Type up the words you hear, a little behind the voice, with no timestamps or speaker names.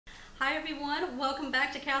Hi everyone, welcome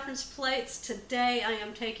back to Catherine's Plates. Today I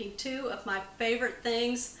am taking two of my favorite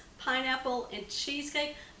things, pineapple and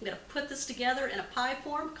cheesecake. I'm going to put this together in a pie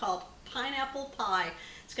form called pineapple pie.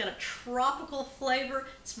 It's got a tropical flavor,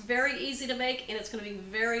 it's very easy to make, and it's going to be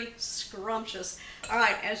very scrumptious.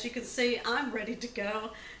 Alright, as you can see, I'm ready to go.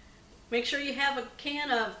 Make sure you have a can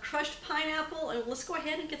of crushed pineapple, and let's go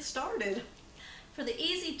ahead and get started. For the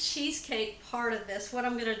easy cheesecake part of this, what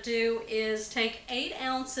I'm going to do is take 8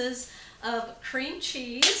 ounces of cream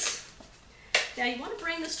cheese. Now you want to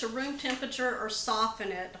bring this to room temperature or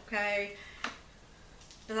soften it, okay?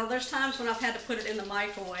 Now there's times when I've had to put it in the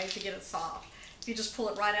microwave to get it soft. If you just pull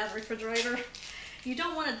it right out of the refrigerator. You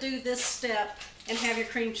don't want to do this step and have your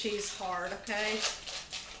cream cheese hard, okay?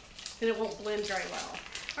 Then it won't blend very well.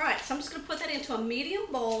 Alright, so I'm just going to put that into a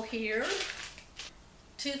medium bowl here.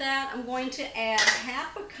 To that, I'm going to add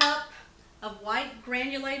half a cup of white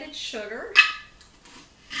granulated sugar.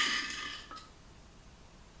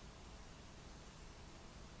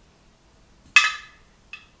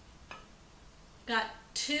 Got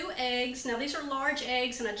 2 eggs. Now these are large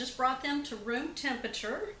eggs and I just brought them to room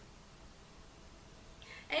temperature.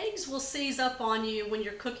 Eggs will seize up on you when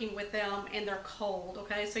you're cooking with them and they're cold,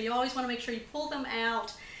 okay? So you always want to make sure you pull them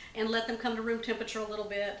out and let them come to room temperature a little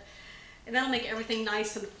bit. And that'll make everything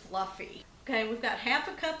nice and fluffy. Okay, we've got half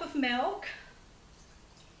a cup of milk.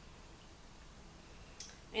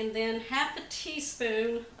 And then half a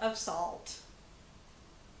teaspoon of salt.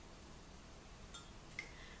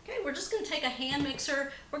 Okay, we're just going to take a hand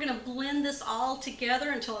mixer. We're going to blend this all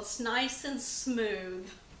together until it's nice and smooth.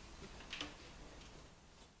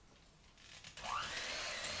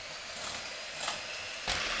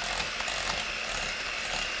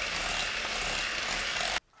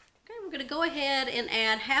 We're going to go ahead and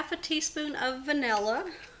add half a teaspoon of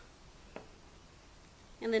vanilla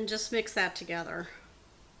and then just mix that together.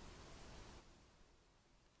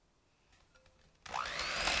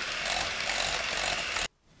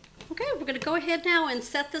 Okay, we're going to go ahead now and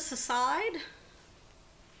set this aside.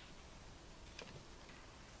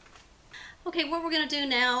 Okay, what we're going to do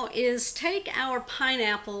now is take our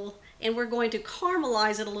pineapple and we're going to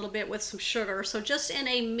caramelize it a little bit with some sugar. So just in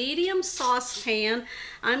a medium saucepan,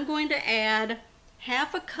 I'm going to add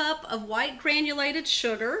half a cup of white granulated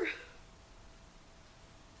sugar,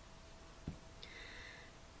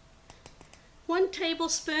 1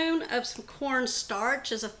 tablespoon of some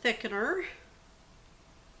cornstarch as a thickener,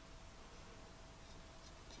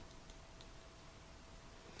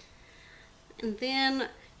 and then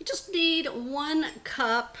you just need 1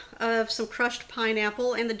 cup of some crushed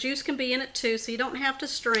pineapple, and the juice can be in it too, so you don't have to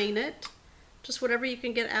strain it. Just whatever you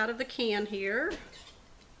can get out of the can here.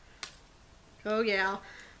 Oh yeah,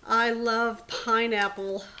 I love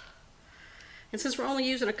pineapple. And since we're only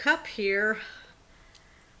using a cup here,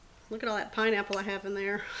 look at all that pineapple I have in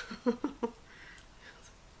there.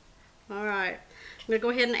 Alright, I'm going to go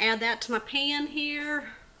ahead and add that to my pan here.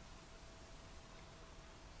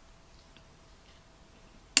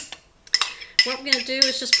 What we're going to do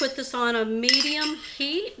is just put this on a medium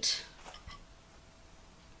heat.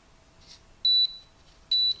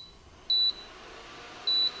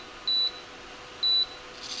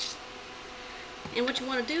 And what you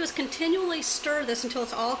want to do is continually stir this until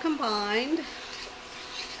it's all combined.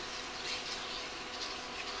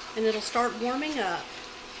 And it'll start warming up.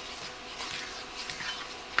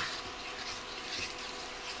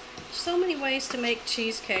 So many ways to make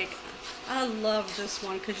cheesecake. I love this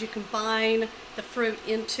one because you combine the fruit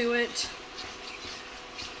into it.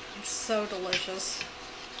 It's so delicious.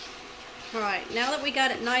 Alright, now that we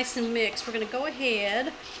got it nice and mixed, we're going to go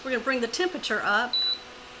ahead, we're going to bring the temperature up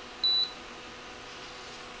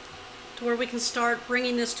to where we can start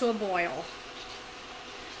bringing this to a boil.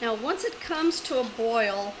 Now once it comes to a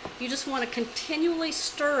boil, you just want to continually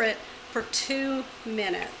stir it for 2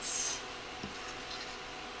 minutes.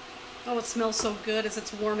 Oh, it smells so good as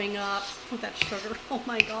it's warming up with that sugar. Oh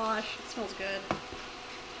my gosh, it smells good.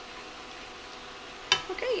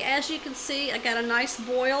 Okay, as you can see, I got a nice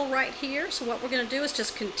boil right here. So what we're going to do is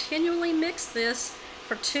just continually mix this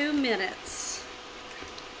for 2 minutes.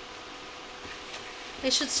 They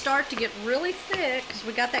should start to get really thick because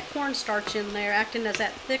we got that cornstarch in there acting as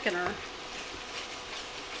that thickener.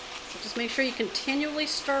 So just make sure you continually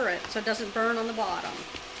stir it so it doesn't burn on the bottom.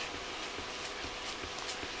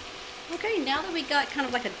 Okay, now that we got kind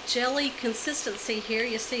of like a jelly consistency here,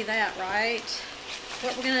 you see that, right?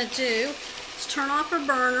 What we're going to do is turn off our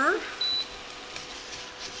burner.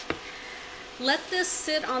 Let this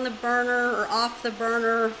sit on the burner or off the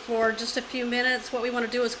burner for just a few minutes. What we want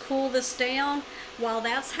to do is cool this down. While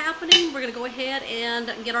that's happening, we're going to go ahead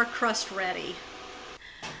and get our crust ready.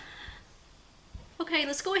 Okay,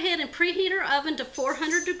 let's go ahead and preheat our oven to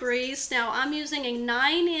 400 degrees. Now I'm using a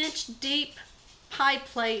 9-inch deep pie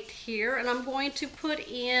plate here, and I'm going to put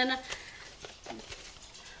in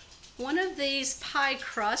one of these pie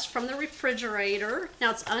crusts from the refrigerator.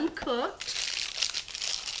 Now it's uncooked.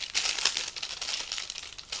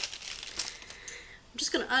 I'm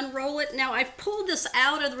just going to unroll it. Now I've pulled this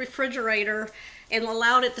out of the refrigerator and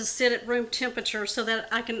allowed it to sit at room temperature so that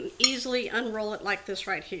I can easily unroll it like this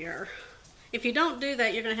right here. If you don't do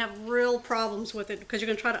that, you're going to have real problems with it because you're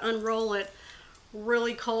going to try to unroll it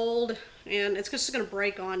really cold and it's just going to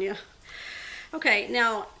break on you. Okay,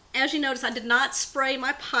 now as you notice, I did not spray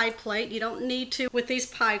my pie plate. You don't need to with these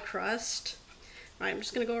pie crusts. All right, I'm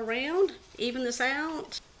just going to go around, even this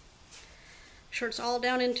out. Make sure it's all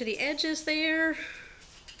down into the edges there.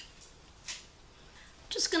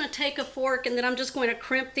 Just going to take a fork and then I'm just going to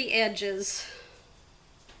crimp the edges.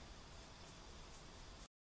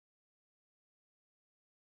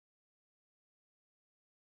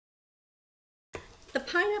 The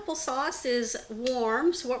pineapple sauce is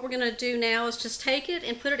warm, so what we're going to do now is just take it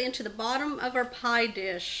and put it into the bottom of our pie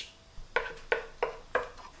dish.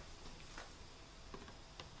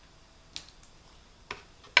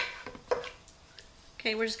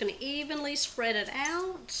 Okay, we're just going to evenly spread it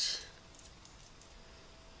out.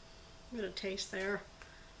 I'm going to taste there.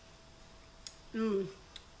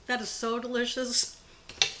 That is so delicious.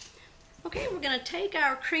 Okay, we're going to take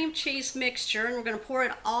our cream cheese mixture and we're going to pour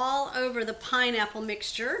it all over the pineapple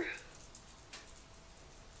mixture.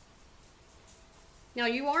 Now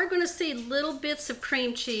you are going to see little bits of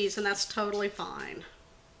cream cheese and that's totally fine.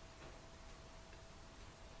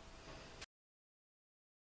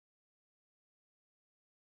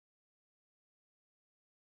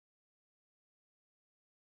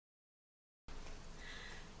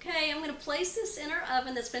 Okay, I'm going to place this in our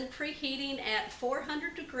oven that's been preheating at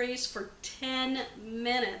 400 degrees for 10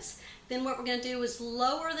 minutes. Then what we're going to do is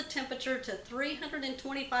lower the temperature to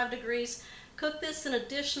 325 degrees. Cook this an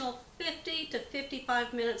additional 50 to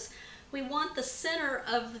 55 minutes. We want the center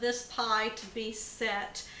of this pie to be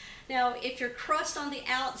set. Now, if your crust on the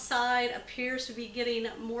outside appears to be getting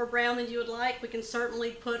more brown than you would like, we can certainly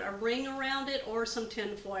put a ring around it or some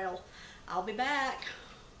tin foil. I'll be back.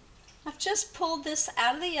 I've just pulled this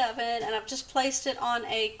out of the oven and I've just placed it on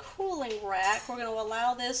a cooling rack. We're going to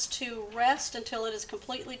allow this to rest until it is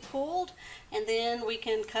completely cooled and then we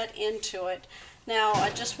can cut into it. Now I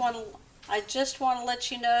just want to let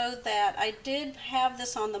you know that I did have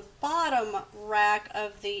this on the bottom rack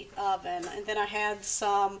of the oven and then I had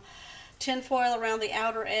some tin foil around the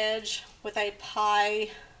outer edge with a pie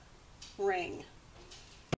ring.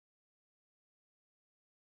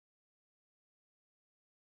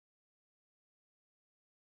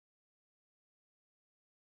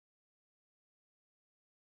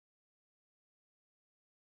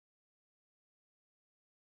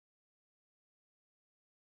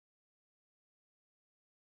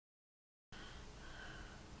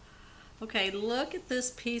 Okay, look at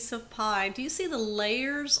this piece of pie. Do you see the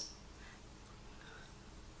layers?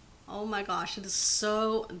 Oh my gosh, it is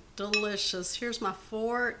so delicious. Here's my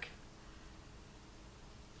fork.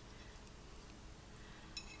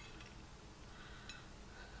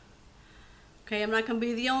 Okay, I'm not going to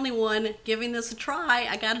be the only one giving this a try.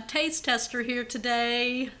 I got a taste tester here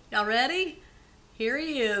today. Y'all ready? Here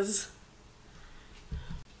he is.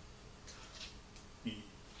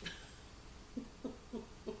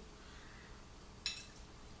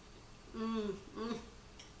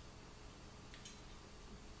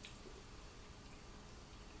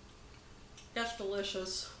 That's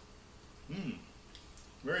delicious.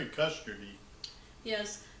 Very custardy.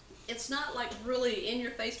 Yes, it's not like really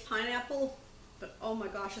in-your-face pineapple, but oh my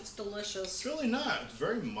gosh, it's delicious. It's really not. It's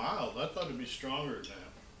very mild. I thought it'd be stronger than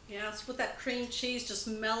that. Yeah, it's with that cream cheese just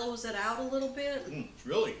mellows it out a little bit. It's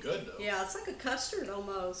really good though. Yeah, it's like a custard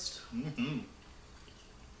almost.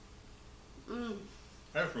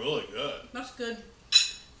 That's really good. That's good.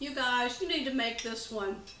 You guys, you need to make this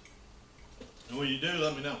one. And when you do,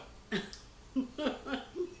 let me know.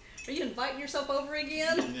 Are you inviting yourself over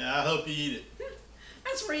again? Yeah, I hope you eat it.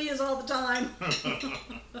 That's where he is all the time.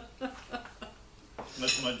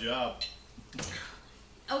 That's my job.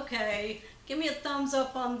 Okay, give me a thumbs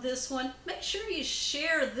up on this one. Make sure you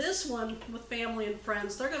share this one with family and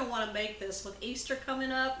friends. They're going to want to make this with Easter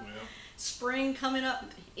coming up, spring coming up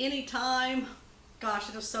anytime. Gosh,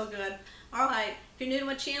 it is so good. All right, if you're new to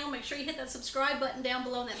my channel, make sure you hit that subscribe button down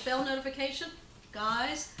below and that bell notification.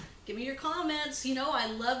 Guys, give me your comments. You know I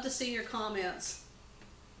love to see your comments.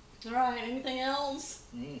 All right, anything else?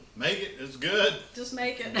 Make it. It's good. Just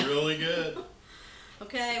make it. Really good.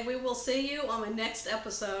 Okay, we will see you on my next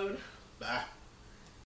episode. Bye.